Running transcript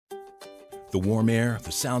The warm air,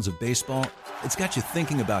 the sounds of baseball, it's got you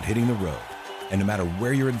thinking about hitting the road. And no matter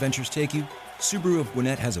where your adventures take you, Subaru of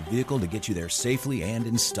Gwinnett has a vehicle to get you there safely and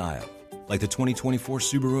in style. Like the 2024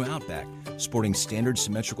 Subaru Outback, sporting standard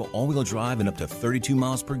symmetrical all-wheel drive and up to 32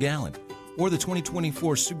 miles per gallon. Or the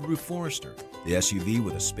 2024 Subaru Forester, the SUV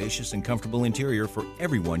with a spacious and comfortable interior for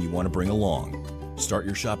everyone you want to bring along. Start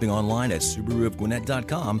your shopping online at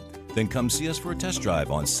SubaruofGwinnett.com, then come see us for a test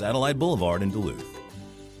drive on Satellite Boulevard in Duluth.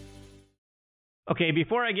 Okay,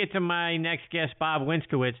 before I get to my next guest, Bob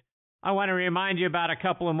Winskowicz, I want to remind you about a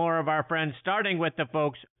couple of more of our friends, starting with the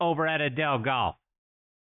folks over at Adele Golf.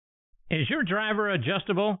 Is your driver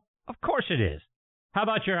adjustable? Of course it is. How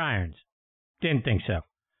about your irons? Didn't think so.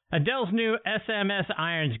 Adele's new SMS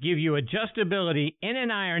irons give you adjustability in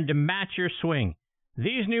an iron to match your swing.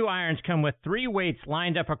 These new irons come with 3 weights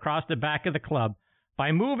lined up across the back of the club.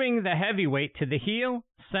 By moving the heavy weight to the heel,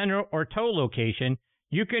 center, or toe location,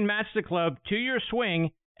 you can match the club to your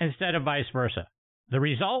swing instead of vice versa. The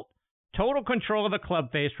result? Total control of the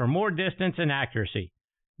club face for more distance and accuracy.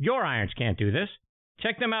 Your irons can't do this.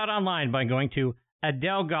 Check them out online by going to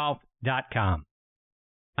adelegolf.com.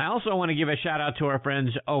 I also want to give a shout out to our friends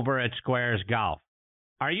over at Sqairz Golf.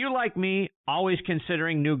 Are you like me, always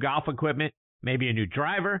considering new golf equipment, maybe a new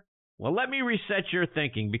driver? Well, let me reset your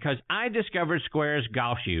thinking because I discovered Sqairz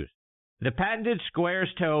golf shoes. The patented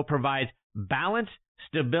Sqairz toe provides balance,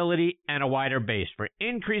 stability, and a wider base for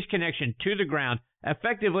increased connection to the ground,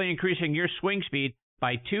 effectively increasing your swing speed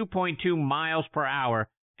by 2.2 miles per hour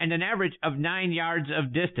and an average of 9 yards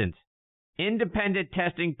of distance. Independent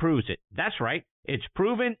testing proves it. That's right. It's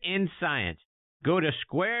proven in science. Go to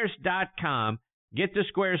Sqairz.com, get the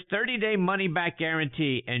Sqairz 30-day money-back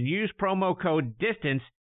guarantee, and use promo code DISTANCE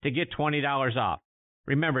to get $20 off.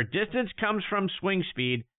 Remember, distance comes from swing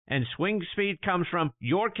speed, and swing speed comes from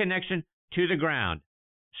your connection to the ground.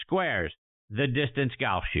 Sqairz, the distance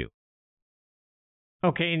golf shoe.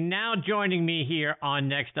 Okay, now joining me here on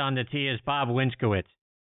Next on the Tee is Bob Winskowicz.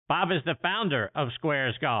 Bob is the founder of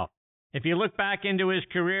Sqairz Golf. If you look back into his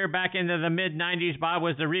career back into the mid-90s, Bob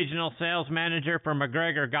was the regional sales manager for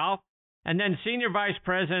McGregor Golf and then senior vice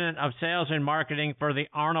president of sales and marketing for the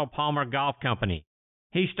Arnold Palmer Golf Company.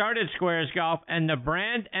 He started Sqairz Golf, and the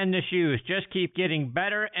brand and the shoes just keep getting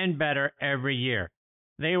better and better every year.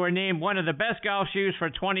 They were named one of the best golf shoes for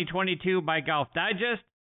 2022 by Golf Digest,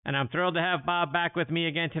 and I'm thrilled to have Bob back with me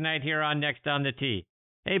again tonight here on Next on the Tee.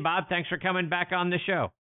 Hey, Bob, thanks for coming back on the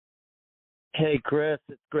show. Hey, Chris,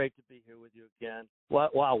 it's great to be here with you again.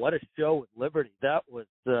 Wow, what a show with Liberty! That was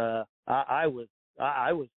I was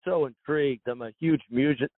so intrigued. I'm a huge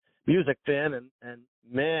music fan, and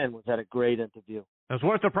man, was that a great interview. It was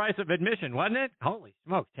worth the price of admission, wasn't it? Holy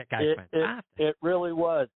smokes, that guy's fantastic. It really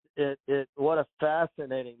was. It what a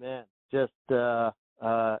fascinating man. Just it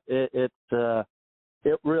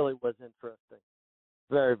really was interesting.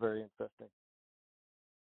 Very, very interesting.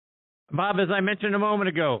 Bob, as I mentioned a moment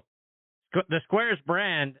ago, the Sqairz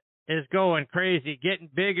brand is going crazy, getting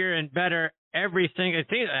bigger and better every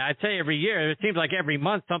year. It seems like every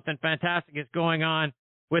month something fantastic is going on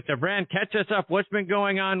with the brand. Catch us up. What's been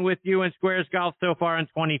going on with you and Sqairz Golf so far in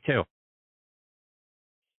 22?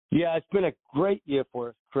 Yeah, it's been a great year for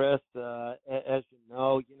us, Chris. As you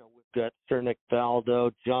know, we've got Sir Nick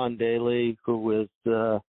Faldo, John Daly, who is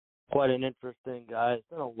quite an interesting guy. He's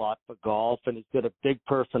done a lot for golf, and he's got a big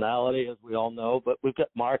personality, as we all know. But we've got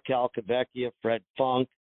Mark Calcavecchia, Fred Funk.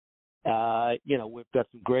 We've got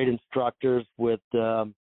some great instructors with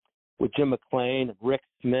Jim McClain and Rick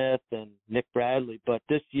Smith and Nick Bradley. But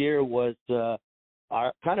this year was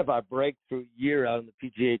our breakthrough year out on the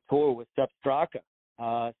PGA Tour with Sepp Straka.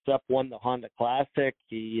 Sepp won the Honda Classic.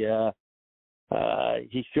 He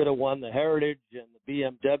should have won the Heritage and the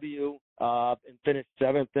BMW and finished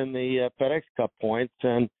 7th in the FedEx Cup points.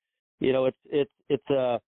 And it's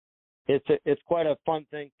quite a fun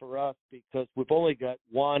thing for us because we've only got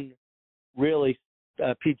one really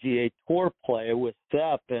PGA Tour player with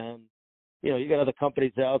Sepp, and you got other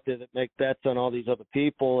companies out there that make bets on all these other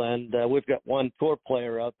people, and we've got one tour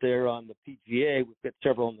player out there on the PGA. We've got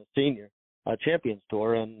several on the Senior Champions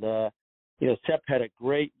Tour, and Sepp had a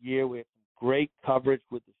great year. We had some great coverage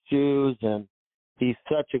with the shoes, and he's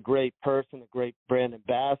such a great person, a great brand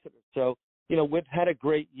ambassador. So, we've had a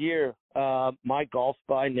great year. My Golf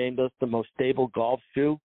Spy named us the most stable golf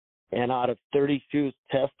shoe, and out of 30 shoes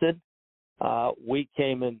tested, we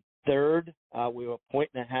came in third. We were 1.5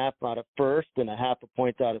 points out of first and 0.5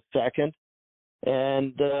 points out of second.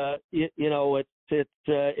 And,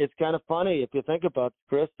 it's kind of funny if you think about it,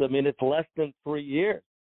 Chris. I mean, it's less than 3 years.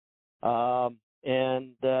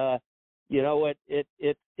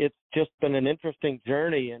 it's just been an interesting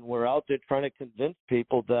journey, and we're out there trying to convince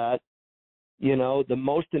people that, the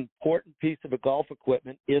most important piece of a golf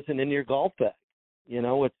equipment isn't in your golf bag.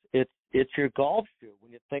 It's your golf shoe.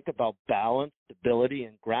 When you think about balance, stability,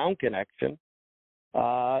 and ground connection,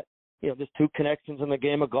 there's two connections in the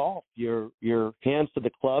game of golf: your hands to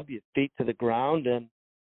the club, your feet to the ground, and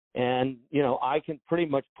I can pretty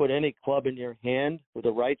much put any club in your hand with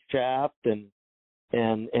the right shaft and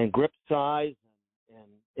grip size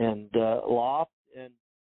and loft, and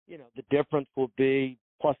the difference will be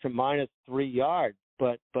plus or minus 3 yards.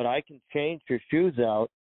 But I can change your shoes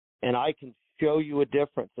out, and I can show you a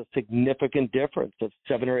difference, a significant difference of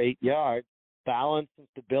 7 or 8 yards. Balance and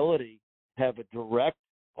stability have a direct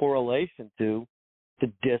correlation to the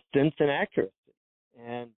distance and accuracy.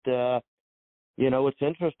 And it's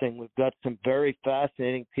interesting. We've got some very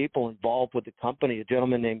fascinating people involved with the company. A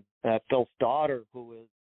gentleman named Phil Stoddard, who is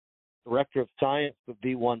director of science for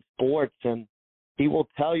V1 Sports, and he will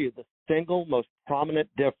tell you the single most prominent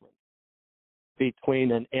difference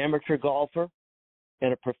between an amateur golfer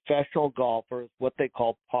and a professional golfer is what they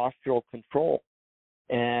call postural control.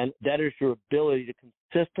 And that is your ability to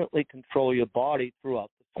consistently control your body throughout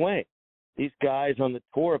the swing. These guys on the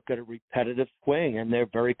tour have got a repetitive swing, and they're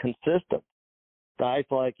very consistent. Guys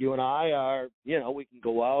like you and I are, we can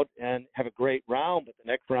go out and have a great round, but the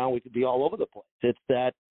next round we could be all over the place. It's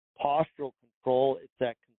that postural control. It's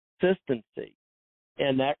that consistency.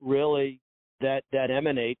 And that really, that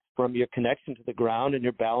emanates from your connection to the ground and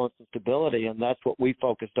your balance and stability. And that's what we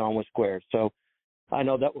focused on with Sqairz. So I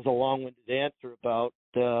know that was a long-winded answer about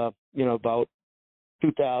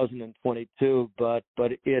 2022, but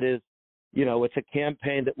it is, it's a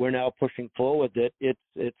campaign that we're now pushing forward. That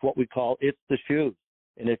it's what we call It's the Shoes.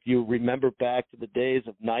 And if you remember back to the days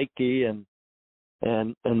of Nike and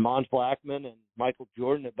Mons Blackman and Michael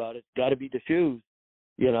Jordan about it's got to be the shoes,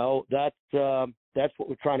 that's what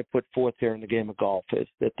we're trying to put forth here in the game of golf, is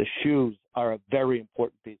that the shoes are a very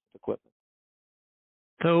important piece of equipment.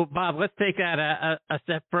 So, Bob, let's take that a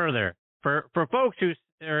step further. For folks who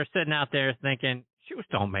are sitting out there thinking, shoes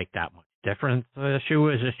don't make that much difference. A shoe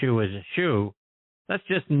is a shoe is a shoe. That's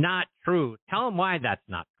just not true. Tell them why that's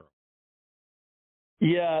not true.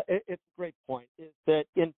 Yeah, it's a great point. Is that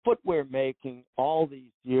in footwear making all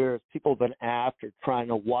these years, people have been after trying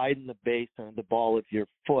to widen the base on the ball of your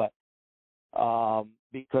foot,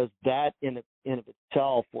 because that in of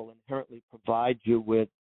itself will inherently provide you with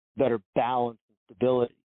better balance and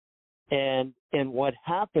stability. And what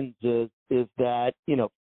happens is that,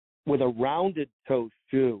 with a rounded toe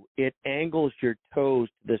shoe, it angles your toes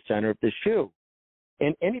to the center of the shoe.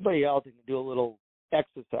 And anybody else can do a little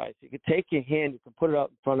exercise. You can take your hand, you can put it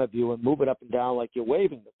out in front of you and move it up and down like you're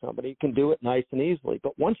waving to somebody. You can do it nice and easily.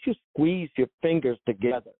 But once you squeeze your fingers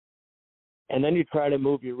together and then you try to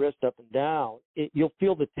move your wrist up and down, you'll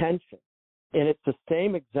feel the tension. And it's the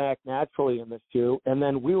same exact naturally in the shoe. And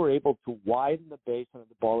then we were able to widen the base of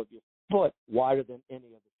the ball of your foot wider than any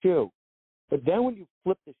other shoe. But then when you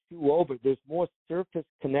flip the shoe over, there's more surface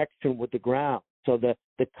connection with the ground. So the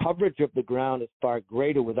coverage of the ground is far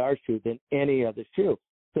greater with our shoe than any other shoe.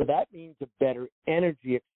 So that means a better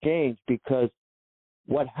energy exchange, because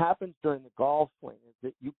what happens during the golf swing is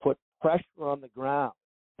that you put pressure on the ground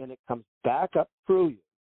and it comes back up through you,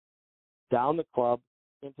 down the club,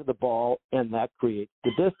 into the ball, and that creates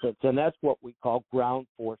the distance. And that's what we call ground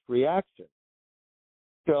force reaction.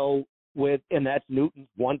 So and that's Newton's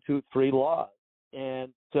 1, 2, 3 laws.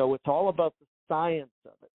 And so it's all about the science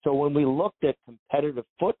of it. So when we looked at competitive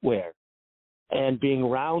footwear and being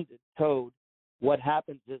rounded toed, what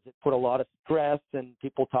happens is it put a lot of stress, and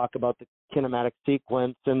people talk about the kinematic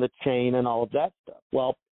sequence and the chain and all of that stuff.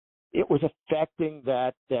 Well, it was affecting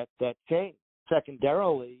that chain.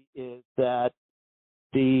 Secondarily is that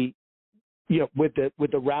with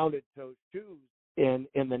the rounded toe shoes and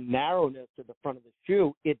the narrowness of the front of the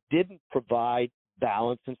shoe, it didn't provide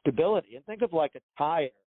balance and stability. And think of like a tire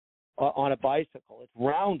on a bicycle. It's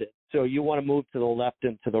rounded, so you want to move to the left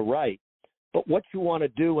and to the right. But what you want to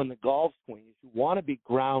do in the golf swing is you want to be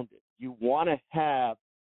grounded. You want to have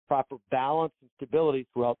proper balance and stability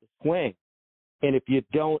throughout the swing. And if you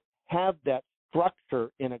don't have that structure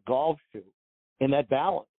in a golf shoe, in that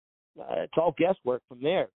balance, it's all guesswork from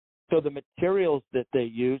there. So the materials that they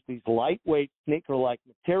use, these lightweight sneaker-like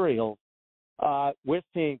materials, we're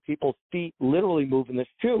seeing people's feet literally move in the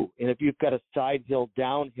shoe. And if you've got a side hill,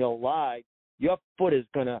 downhill lie, your foot is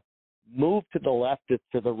going to move to the left or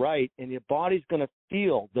to the right, and your body's going to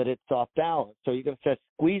feel that it's off balance. So you're going to start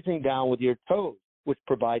squeezing down with your toes, which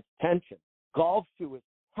provides tension. Golf shoe is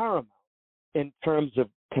paramount in terms of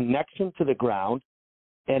connection to the ground,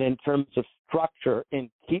 and in terms of structure and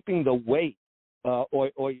keeping the weight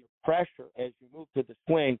or your pressure as you move to the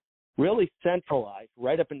swing really centralized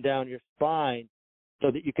right up and down your spine so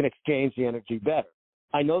that you can exchange the energy better.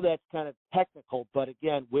 I know that's kind of technical, but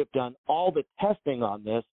again, we've done all the testing on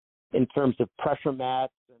this in terms of pressure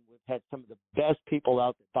mats, and we've had some of the best people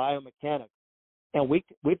out there, biomechanics, and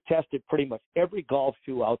we've tested pretty much every golf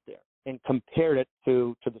shoe out there and compared it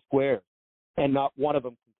to the Sqairz, and not one of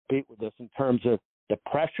them can compete with this in terms of the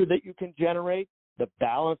pressure that you can generate, the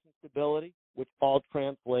balance and stability, which all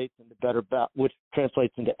translates into which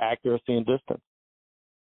translates into accuracy and distance.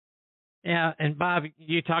 Yeah, and Bob,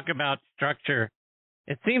 you talk about structure.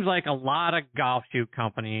 It seems like a lot of golf shoe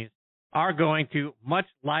companies are going to much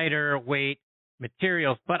lighter weight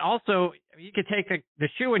materials, but also you could take the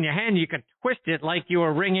shoe in your hand, you could twist it like you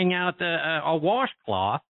were wringing out a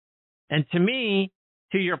washcloth. And to me,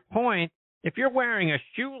 to your point, if you're wearing a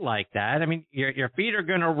shoe like that, I mean, your feet are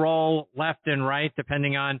going to roll left and right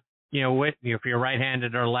depending on, if you're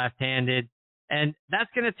right-handed or left-handed. And that's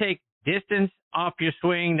going to take distance off your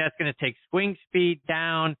swing. That's going to take swing speed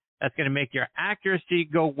down. That's going to make your accuracy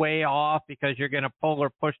go way off because you're going to pull or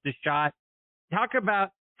push the shot. Talk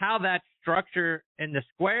about how that structure in the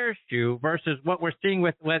Sqairz shoe versus what we're seeing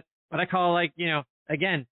with what I call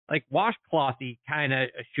again, like washclothy kind of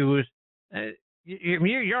shoes.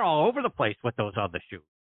 You're all over the place with those other shoes.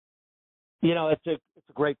 It's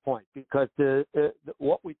a great point because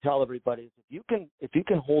what we tell everybody is if you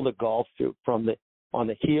can hold a golf shoe on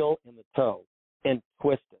the heel and the toe and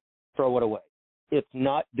twist it, throw it away. It's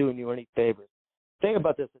not doing you any favors. Think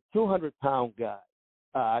about this: a 200-pound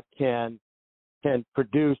guy can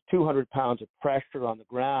produce 200 pounds of pressure on the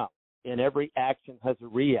ground, and every action has a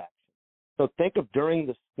reaction. So think of during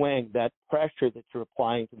the swing that pressure that you're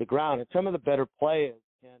applying to the ground, and some of the better players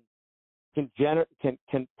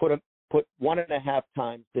can put 1.5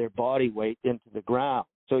 times their body weight into the ground.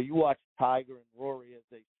 So you watch Tiger and Rory as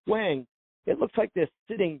they swing, it looks like they're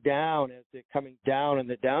sitting down as they're coming down in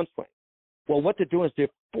the downswing. Well, what they're doing is they're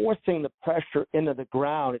forcing the pressure into the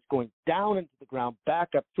ground. It's going down into the ground, back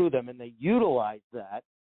up through them, and they utilize that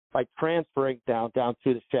by transferring down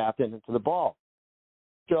through the shaft and into the ball.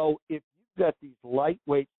 So if you've got these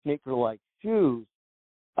lightweight sneaker-like shoes,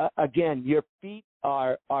 again, your feet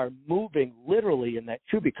are moving literally in that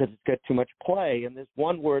shoe because it's got too much play. And there's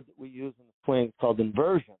one word that we use in the swing called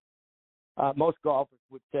inversion. Most golfers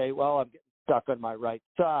would say, well, I'm getting stuck on my right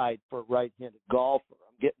side for a right-handed golfer.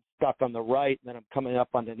 I'm getting stuck on the right, and then I'm coming up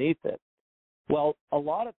underneath it. Well, a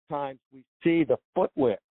lot of times we see the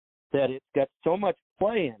footwear that it's got so much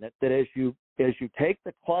play in it that as you take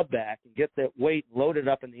the club back and get that weight loaded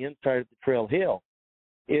up in the inside of the trail heel,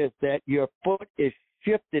 is that your foot is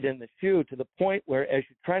shifted in the shoe to the point where as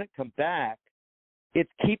you're trying to come back, it's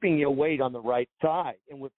keeping your weight on the right side.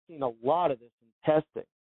 And we've seen a lot of this in testing.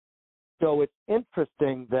 So it's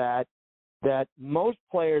interesting that most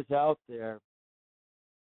players out there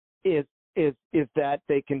is that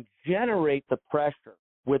they can generate the pressure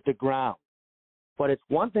with the ground. But it's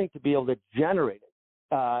one thing to be able to generate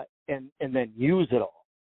it and then use it all.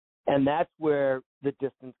 And that's where the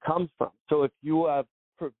distance comes from. So if you are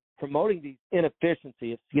promoting these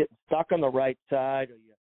inefficiencies, getting stuck on the right side or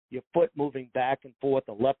your foot moving back and forth,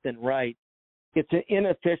 the left and right, it's an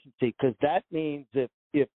inefficiency because that means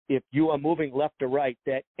if you are moving left to right,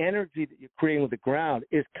 that energy that you're creating with the ground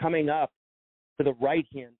is coming up to the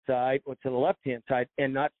right-hand side or to the left-hand side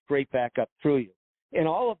and not straight back up through you. And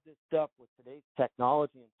all of this stuff with today's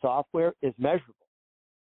technology and software is measurable.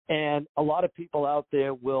 And a lot of people out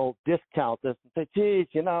there will discount this and say, geez,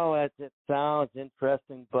 it sounds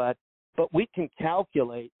interesting, but we can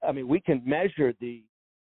calculate, we can measure the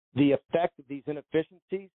effect of these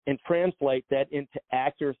inefficiencies and translate that into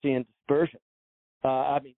accuracy and dispersion.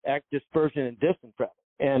 Dispersion and distance, rather.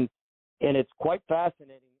 And it's quite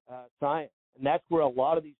fascinating science. And that's where a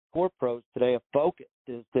lot of these tour pros today are focused,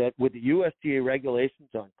 is that with the USGA regulations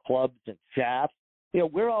on clubs and shafts,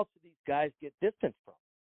 where else do these guys get distance from?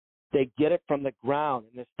 They get it from the ground,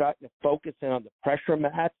 and they're starting to focus in on the pressure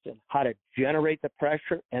mats and how to generate the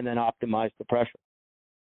pressure and then optimize the pressure.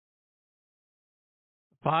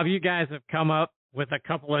 Bob, you guys have come up with a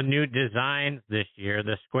couple of new designs this year,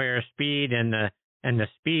 the Sqairz Speed and the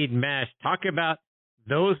Speed Mesh. Talk about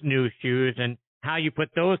those new shoes and how you put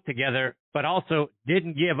those together, but also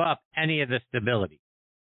didn't give up any of the stability.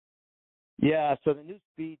 Yeah, so the new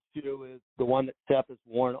Speed shoe is the one that Steph has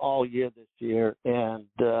worn all year this year. And,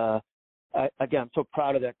 again, I'm so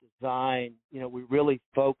proud of that design. We really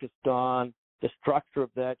focused on the structure of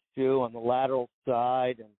that shoe on the lateral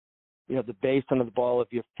side and, the base under the ball of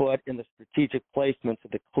your foot and the strategic placements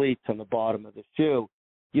of the cleats on the bottom of the shoe.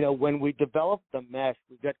 when we developed the mesh,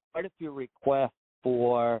 we got quite a few requests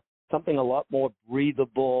for something a lot more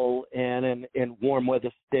breathable and in warm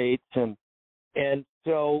weather states. And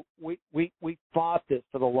so we fought this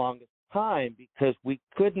for the longest time because we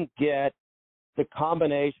couldn't get the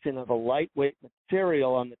combination of a lightweight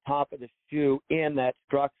material on the top of the shoe and that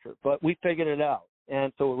structure. But we figured it out.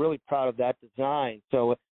 And so we're really proud of that design.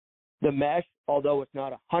 So the mesh, although it's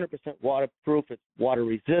not 100% waterproof, it's water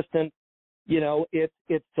resistant.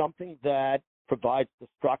 It's something that provides the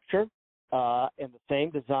structure and the same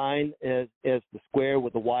design as the Sqairz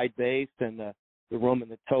with the wide base and the room in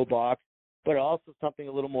the toe box, but also something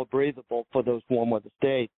a little more breathable for those warm weather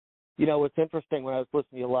states. It's interesting when I was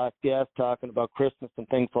listening to your last guest talking about Christmas and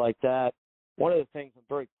things like that. One of the things I'm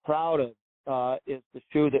very proud of is the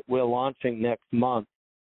shoe that we're launching next month,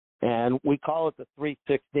 and we call it the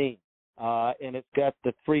 316. And it's got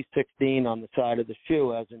the 316 on the side of the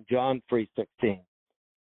shoe, as in John 3:16.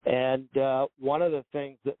 And one of the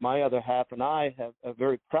things that my other half and I are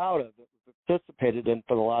very proud of that we've participated in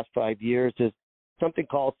for the last 5 years is something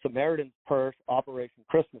called Samaritan's Purse Operation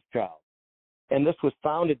Christmas Child. And this was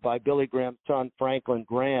founded by Billy Graham's son, Franklin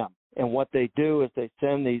Graham. And what they do is they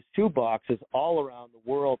send these shoe boxes all around the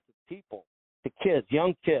world to people, to kids,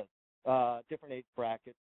 young kids, different age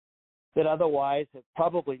brackets, that otherwise have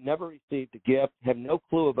probably never received a gift, have no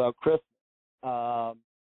clue about Christmas.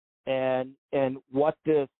 And what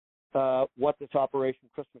this Operation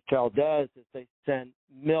Christmas Child does is they send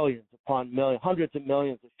millions upon millions, hundreds of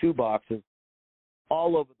millions of shoe boxes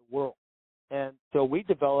all over the world. And so we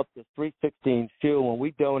developed this 316 shoe, and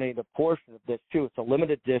we donate a portion of this shoe. It's a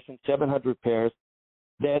limited edition, 700 pairs,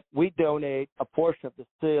 that we donate a portion of the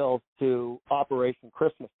sales to Operation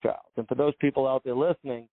Christmas Child. And for those people out there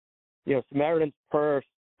listening, Samaritan's Purse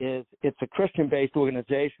it's a Christian-based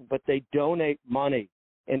organization, but they donate money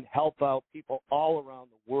and help out people all around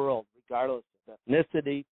the world, regardless of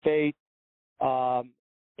ethnicity, faith,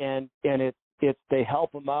 and it's they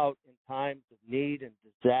help them out in times of need and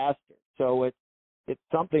disaster. So it's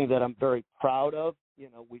something that I'm very proud of.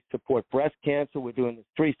 We support breast cancer. We're doing this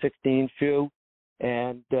 316 shoe,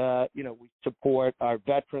 and we support our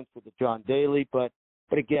veterans with the John Daly. But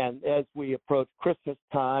again, as we approach Christmas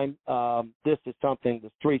time, this is something,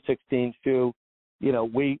 this 316 shoe. I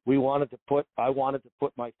wanted to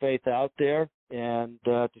put my faith out there and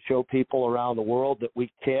to show people around the world that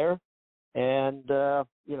we care. And,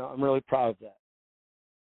 I'm really proud of that.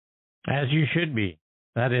 As you should be.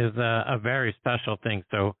 That is a very special thing.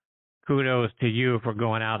 So kudos to you for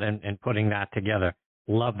going out and putting that together.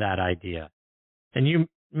 Love that idea. And you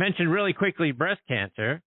mentioned really quickly breast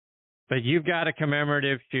cancer, but you've got a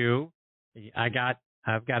commemorative shoe. I've got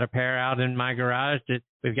a pair out in my garage.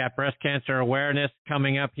 We've got breast cancer awareness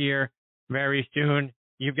coming up here very soon.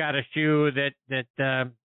 You've got a shoe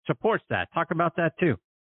that supports that. Talk about that too.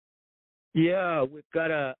 Yeah, we've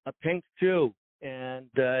got a pink shoe, and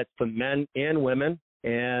it's for men and women.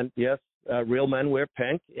 And yes, real men wear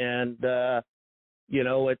pink. And,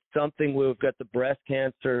 it's something we've got the breast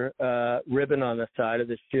cancer ribbon on the side of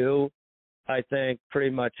the shoe. I think pretty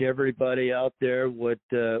much everybody out there would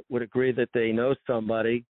agree that they know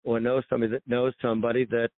somebody or know somebody that knows somebody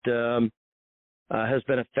that has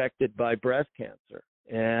been affected by breast cancer.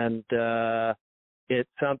 And it's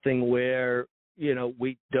something where,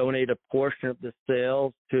 we donate a portion of the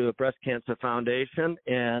sales to a breast cancer foundation.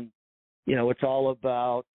 And, it's all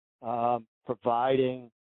about providing,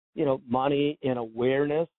 money and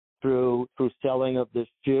awareness through selling of this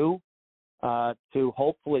shoe to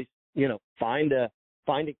hopefully, find a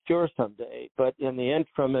cure someday. But in the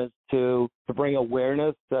interim is to bring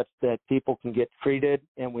awareness such that people can get treated,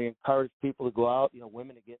 and we encourage people to go out,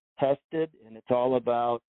 women to get tested, and it's all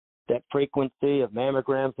about that frequency of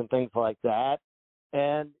mammograms and things like that.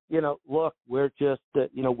 And, look, we're just,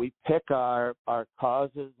 we pick our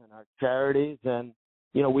causes and our charities, and,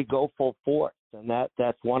 we go full force, and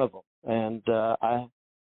that's one of them. And I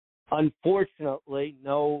unfortunately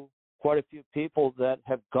know quite a few people that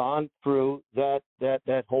have gone through that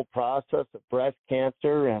whole process of breast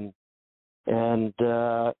cancer, and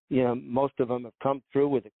most of them have come through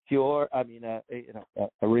with a cure. I mean, a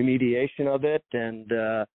remediation of it, and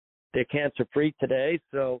they're cancer free today.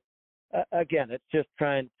 So again, it's just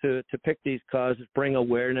trying to pick these causes, bring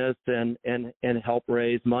awareness, and help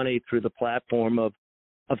raise money through the platform of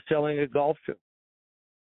selling a golf shoe.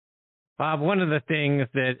 Bob, one of the things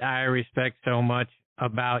that I respect so much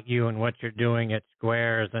about you and what you're doing at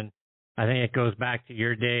Sqairz, and I think it goes back to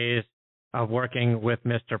your days of working with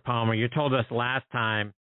Mr. Palmer. You told us last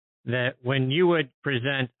time that when you would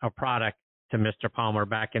present a product to Mr. Palmer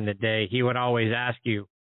back in the day, he would always ask you,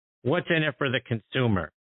 what's in it for the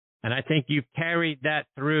consumer? And I think you've carried that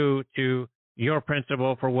through to your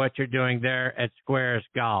principle for what you're doing there at Sqairz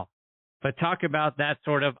Golf. But talk about that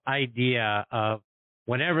sort of idea of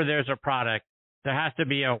whenever there's a product, there has to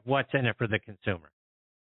be a what's in it for the consumer.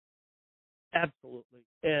 Absolutely.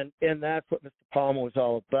 And that's what Mr. Palmer was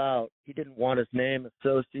all about. He didn't want his name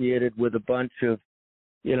associated with a bunch of,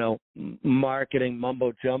 marketing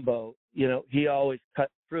mumbo jumbo. He always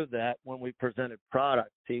cut through that when we presented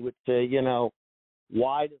products. He would say,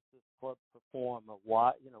 why does this club perform, or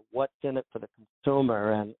why, what's in it for the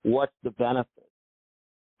consumer, and what's the benefit?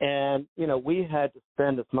 And, we had to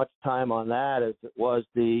spend as much time on that as it was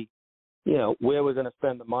the, where we're going to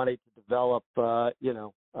spend the money to develop,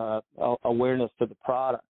 awareness for the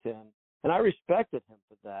product. And I respected him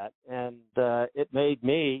for that. And it made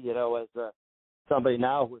me, as somebody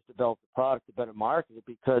now who has developed the product, to better market it,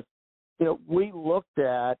 because, we looked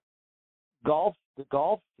at the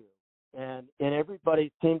golf shoe, and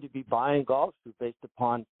everybody seemed to be buying golf shoes based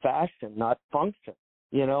upon fashion, not function.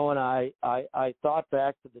 And I thought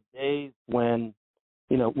back to the days when,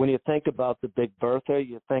 when you think about the Big Bertha,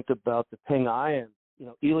 you think about the Ping Irons,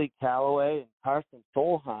 Ely Callaway and Carsten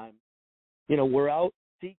Solheim, were out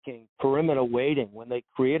seeking perimeter weighting when they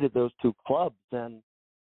created those two clubs. And,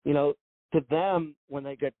 to them, when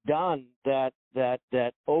they got done, that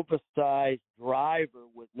oversized driver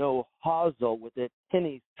with no hosel, with that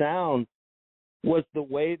tinny sound, was the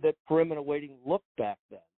way that perimeter weighting looked back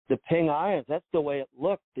then. The Ping Irons, that's the way it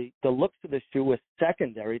looked. The looks of the shoe was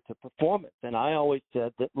secondary to performance. And I always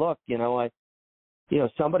said that, look,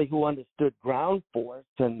 somebody who understood ground force,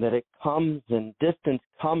 and that it comes, and distance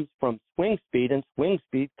comes from swing speed, and swing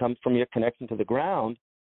speed comes from your connection to the ground,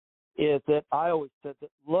 is that I always said that,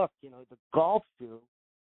 look, the golf shoe,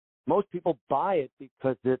 most people buy it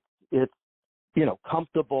because it's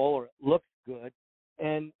comfortable, or it looks good.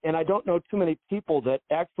 And I don't know too many people that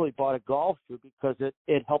actually bought a golf shoe because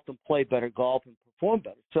it helped them play better golf and perform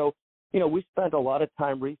better. So, we spent a lot of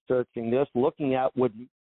time researching this, looking at what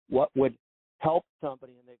would help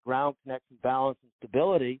somebody in their ground connection, balance, and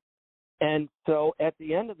stability. And so at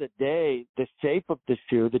the end of the day, the shape of the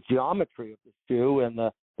shoe, the geometry of the shoe, and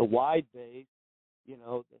the wide base,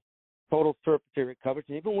 the total surface area coverage,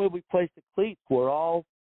 and even where we place the cleats, were all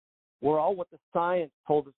what the science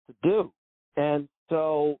told us to do. And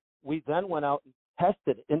so we then went out and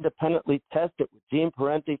independently tested with Gene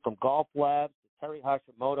Parenti from Golf Labs, to Terry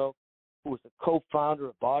Hashimoto, who was the co-founder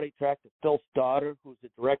of Body Track, to Phil Stoddard, who's the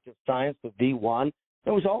director of science for V1.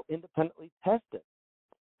 It was all independently tested.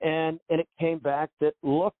 And it came back that,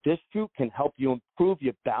 look, this shoe can help you improve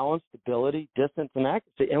your balance, stability, distance, and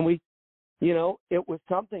accuracy. And it was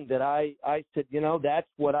something that I said, that's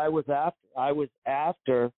what I was after. I was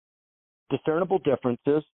after discernible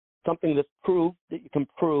differences, something that's proved, that you can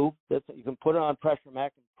prove, that you can put it on pressure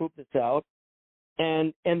mat and prove this out.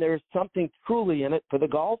 And there's something truly in it for the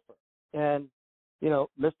golfer. And,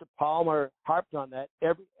 Mr. Palmer harped on that.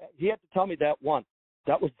 He had to tell me that once.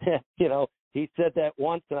 That was it. He said that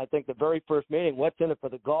once, and I think the very first meeting, what's in it for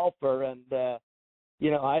the golfer? And,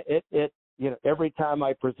 every time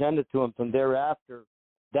I presented to him from thereafter,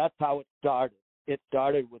 that's how it started. It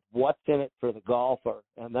started with what's in it for the golfer,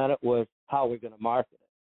 and then it was how we're going to market it.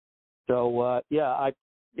 So,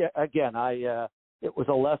 it was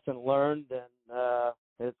a lesson learned, and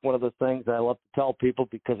it's one of those things I love to tell people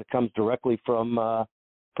because it comes directly from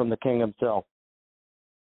the king himself.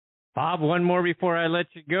 Bob, one more before I let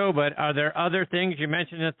you go, but are there other things? You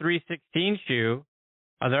mentioned a 316 shoe.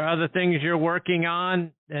 Are there other things you're working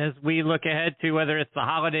on as we look ahead to whether it's the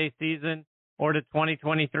holiday season or to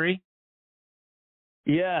 2023?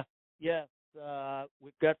 Yes.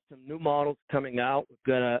 We've got some new models coming out. We've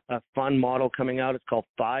got a fun model coming out. It's called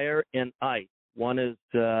Fire and Ice. One is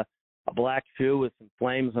a black shoe with some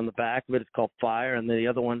flames on the back of it. It's called Fire, and the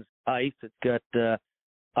other one's Ice. It's got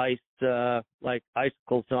ice, like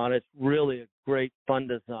icicles on it. It's really a great, fun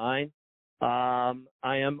design. I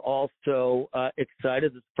am also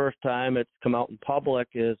excited. This first time it's come out in public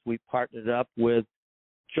is we partnered up with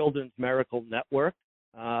Children's Miracle Network.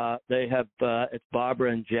 They have it's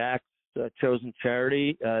Barbara and Jack's chosen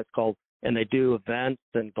charity. It's called, and they do events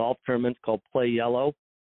and golf tournaments called Play Yellow.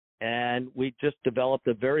 And we just developed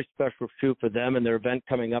a very special shoe for them and their event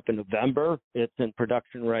coming up in November. It's in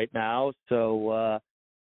production right now. So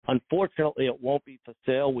unfortunately, it won't be for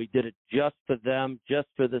sale. We did it just for them, just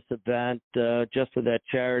for this event, just for that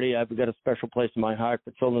charity. I've got a special place in my heart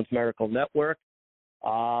for Children's Miracle Network.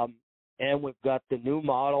 And we've got the new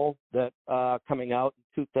model that coming out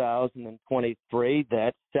in 2023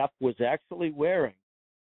 that Seth was actually wearing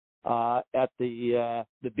at the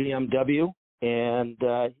BMW and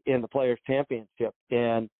in the Players Championship.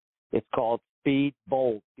 And It's called Speed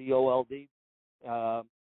Bold, BOLD.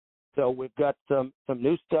 So we've got some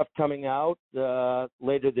new stuff coming out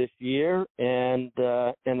later this year, and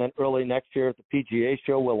then early next year at the PGA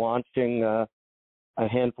Show, we're launching a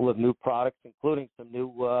handful of new products, including some new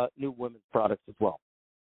women's products as well.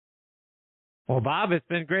 Well, Bob, it's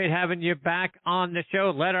been great having you back on the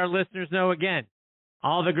show. Let our listeners know again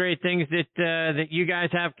all the great things that you guys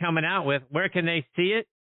have coming out with. Where can they see it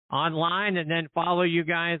online, and then follow you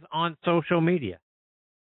guys on social media?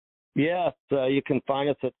 Yes, you can find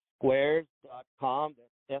us at Sqairz.com.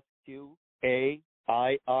 That's Sqairz,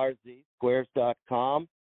 Sqairz.com.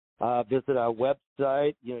 Visit our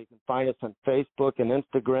website. You can find us on Facebook and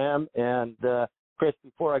Instagram. And Chris,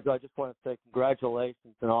 before I go, I just want to say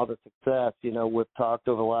congratulations on all the success. We've talked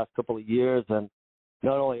over the last couple of years, and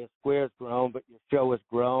not only has Sqairz grown, but your show has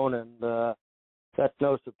grown, and that's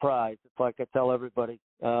no surprise. It's like I tell everybody,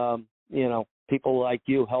 people like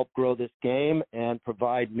you help grow this game and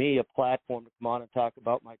provide me a platform to come on and talk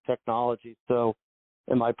about my technology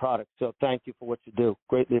and my products. So thank you for what you do.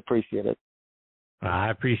 Greatly appreciate it. I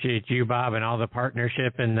appreciate you, Bob, and all the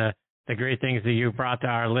partnership and the great things that you've brought to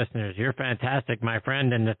our listeners. You're fantastic, my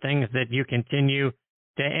friend, and the things that you continue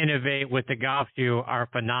to innovate with the golf shoe are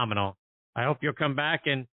phenomenal. I hope you'll come back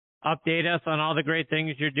and update us on all the great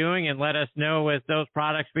things you're doing and let us know as those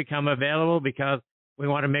products become available, because we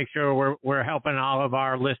want to make sure we're helping all of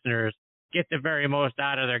our listeners get the very most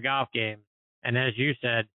out of their golf game. And as you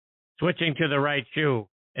said, switching to the right shoe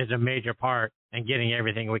is a major part in getting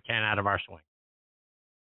everything we can out of our swing.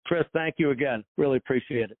 Chris, thank you again. Really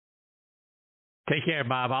appreciate it. Take care,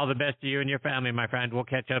 Bob. All the best to you and your family, my friend. We'll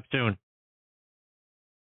catch up soon.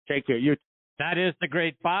 Take care. That is the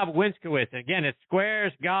great Bob Winskowicz. Again, it's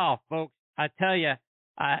Sqairz Golf, folks. I tell you,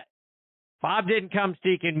 Bob didn't come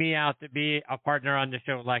seeking me out to be a partner on the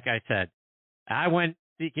show, like I said. I went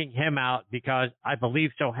seeking him out because I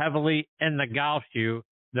believe so heavily in the golf shoe,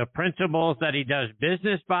 the principles that he does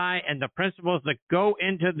business by, and the principles that go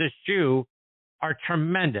into the shoe are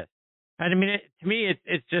tremendous. And I mean, to me,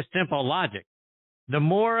 it's just simple logic. The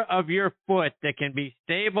more of your foot that can be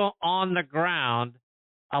stable on the ground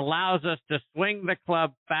allows us to swing the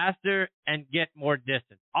club faster and get more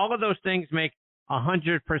distance. All of those things make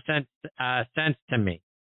 100% sense to me.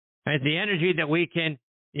 Right? The energy that we can,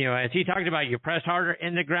 as he talked about, you press harder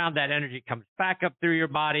in the ground, that energy comes back up through your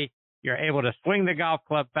body. You're able to swing the golf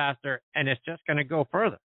club faster, and it's just going to go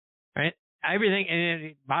further. Right? Everything,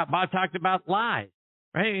 and Bob talked about lies.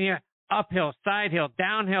 Right? Uphill, side hill,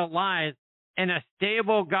 downhill lies in a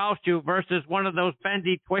stable golf shoe versus one of those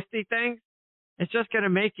bendy, twisty things. It's just going to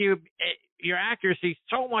make your accuracy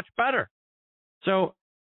so much better. So,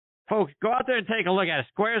 folks, go out there and take a look at it.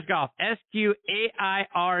 Sqairz Golf,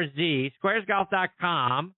 Sqairz,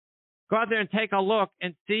 Sqairzgolf.com. Go out there and take a look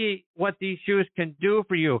and see what these shoes can do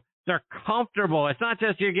for you. They're comfortable. It's not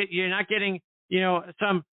just you're not getting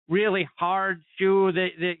some really hard shoe that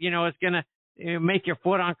is going to make your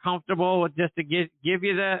foot uncomfortable just to give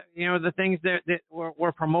you the things that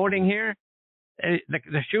we're promoting here.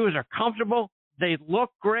 The shoes are comfortable. They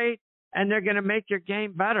look great, and they're going to make your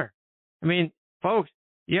game better. I mean, folks,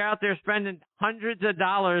 you're out there spending hundreds of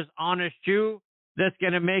dollars on a shoe that's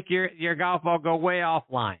going to make your golf ball go way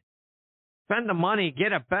offline. Spend the money,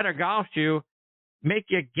 get a better golf shoe, make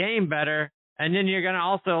your game better, and then you're going to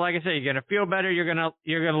also, like I said, you're going to feel better, you're going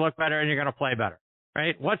to look better, and you're going to play better.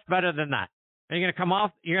 Right? What's better than that? And you're going to come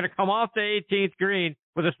off the 18th green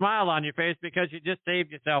with a smile on your face because you just saved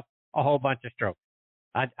yourself a whole bunch of strokes.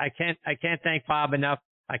 I can't thank Bob enough.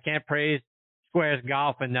 I can't praise Sqairz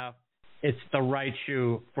Golf enough. It's the right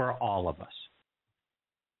shoe for all of us.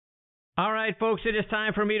 All right, folks, it is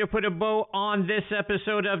time for me to put a bow on this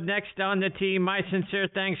episode of Next on the Tee. My sincere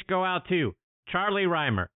thanks go out to Charlie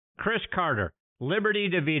Reimer, Chris Carter, Liberty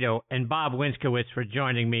DeVito, and Bob Winskowicz for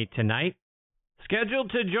joining me tonight.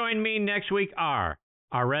 Scheduled to join me next week are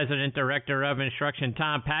our resident director of instruction,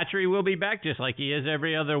 Tom Patry, will be back just like he is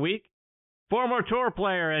every other week. Former tour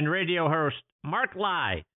player and radio host Mark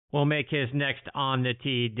Lai will make his Next on the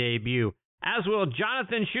Tee debut, as will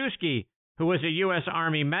Jonathan Shusky, who was a U.S.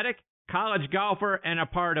 Army medic, college golfer, and a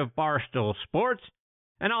part of Barstool Sports.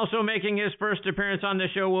 And also making his first appearance on the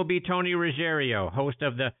show will be Tony Ruggiero, host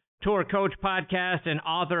of the Tour Coach podcast and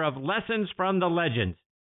author of Lessons from the Legends.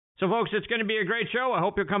 So, folks, it's going to be a great show. I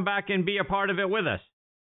hope you'll come back and be a part of it with us.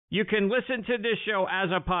 You can listen to this show as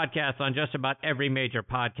a podcast on just about every major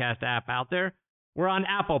podcast app out there. We're on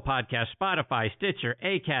Apple Podcasts, Spotify, Stitcher,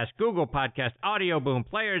 Acast, Google Podcasts, Audio Boom,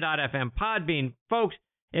 Player.fm, Podbean. Folks,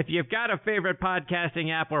 if you've got a favorite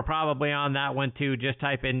podcasting app, we're probably on that one too. Just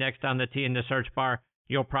type in Next on the Tee in the search bar.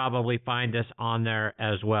 You'll probably find us on there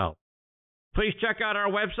as well. Please check out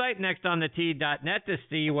our website, nextonthet.net, to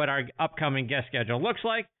see what our upcoming guest schedule looks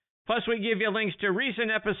like. Plus, we give you links to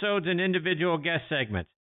recent episodes and individual guest segments.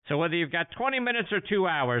 So whether you've got 20 minutes or 2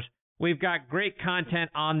 hours, we've got great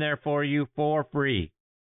content on there for you for free.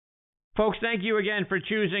 Folks, thank you again for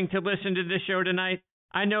choosing to listen to this show tonight.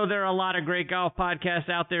 I know there are a lot of great golf podcasts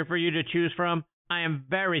out there for you to choose from. I am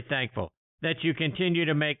very thankful that you continue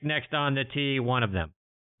to make Next on the Tee one of them.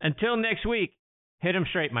 Until next week, hit 'em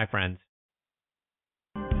straight, my friends.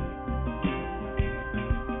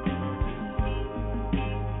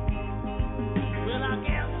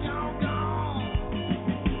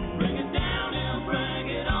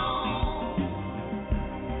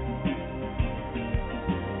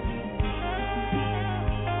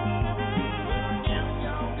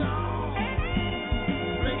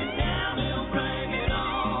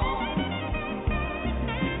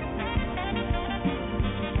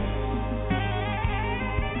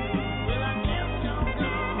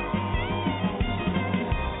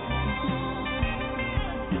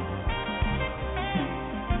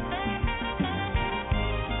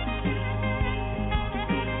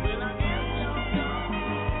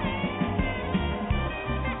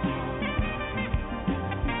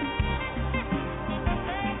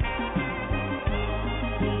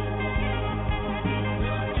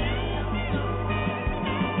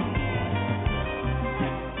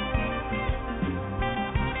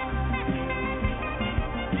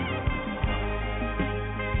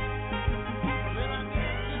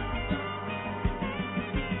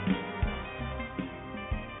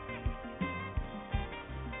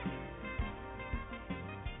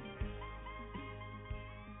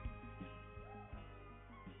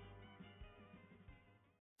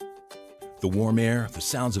 The warm air, the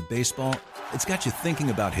sounds of baseball, it's got you thinking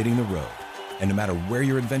about hitting the road. And no matter where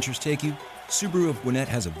your adventures take you, Subaru of Gwinnett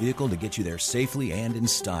has a vehicle to get you there safely and in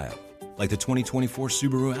style. Like the 2024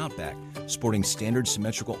 Subaru Outback, sporting standard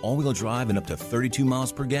symmetrical all-wheel drive and up to 32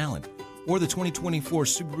 miles per gallon. Or the 2024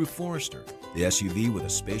 Subaru Forester, the SUV with a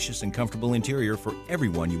spacious and comfortable interior for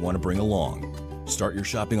everyone you want to bring along. Start your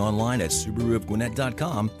shopping online at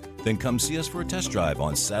SubaruofGwinnett.com, then come see us for a test drive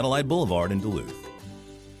on Satellite Boulevard in Duluth.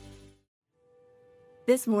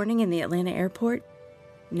 This morning in the Atlanta airport,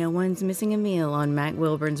 no one's missing a meal on Mac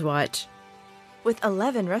Wilburn's watch. With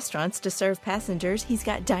 11 restaurants to serve passengers, he's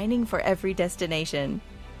got dining for every destination.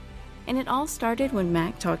 And it all started when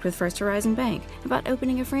Mac talked with First Horizon Bank about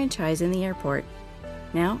opening a franchise in the airport.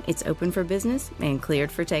 Now it's open for business and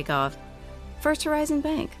cleared for takeoff. First Horizon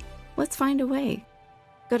Bank. Let's find a way.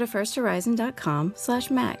 Go to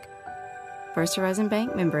firsthorizon.com/Mac. First Horizon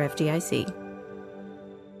Bank, member FDIC.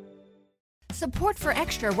 Support for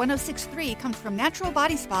Extra 106.3 comes from Natural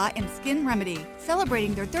Body Spa and Skin Remedy,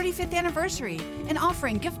 celebrating their 35th anniversary and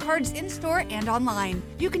offering gift cards in-store and online.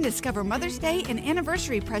 You can discover Mother's Day and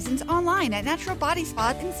anniversary presents online at Natural Body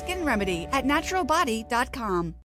Spa and Skin Remedy at naturalbody.com.